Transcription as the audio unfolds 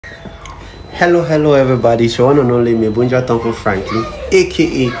Hello everybody, it's your one and only Mebunja Tonko Frankie,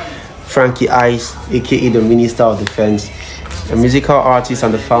 aka Frankie Ice, aka the Minister of Defense, a musical artist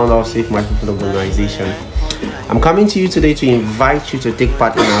and the founder of Save My People organization. I'm coming to you today to invite you to take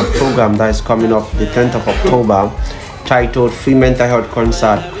part in our program that is coming up the 10th of October, titled Free Mental Health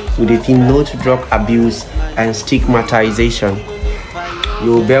Concert with the theme No to Drug Abuse and Stigmatization.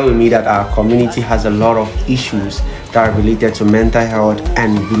 You will bear with me that our community has a lot of issues that are related to mental health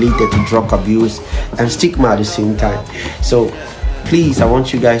and related to drug abuse and stigma at the same time. So please, I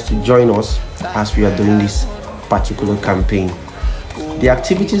want you guys to join us as we are doing this particular campaign. The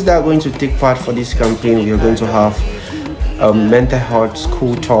activities that are going to take part for this campaign, we are going to have a mental health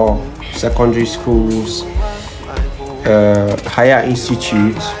school tour, secondary schools, higher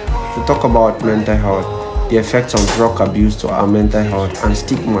institutes to talk about mental health, the effects of drug abuse to our mental health and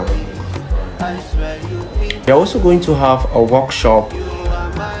stigma. We are also going to have a workshop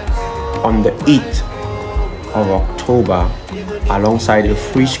on the 8th of October alongside a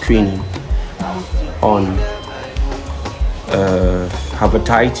free screening on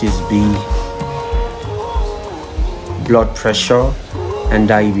hepatitis B, blood pressure and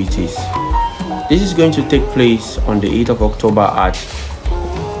diabetes. This is going to take place on the 8th of October at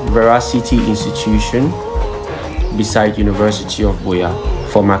Veracity Institution beside University of Buea,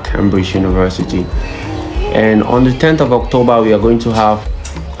 former Cambridge University. And on the 10th of October, we are going to have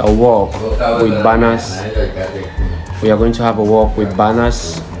a walk with banners. We are going to have a walk with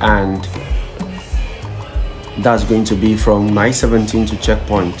banners, and that's going to be from 9:17 to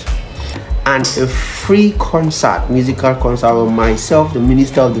Checkpoint. And a free concert, musical concert with myself, the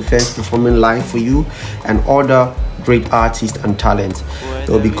Minister of Defense, performing live for you and other great artists and talents.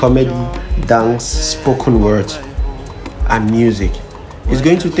 There will be comedy, dance, spoken words, and music. It's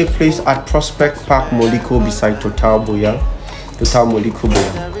going to take place at Prospect Park, Moliko, beside Total Moliko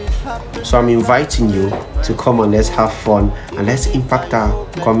Buea. So I'm inviting you to come and let's have fun and let's impact our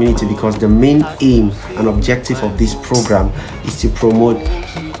community, because the main aim and objective of this program is to promote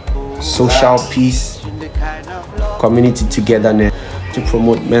social peace, community togetherness, to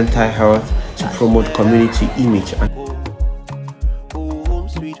promote mental health, to promote community image.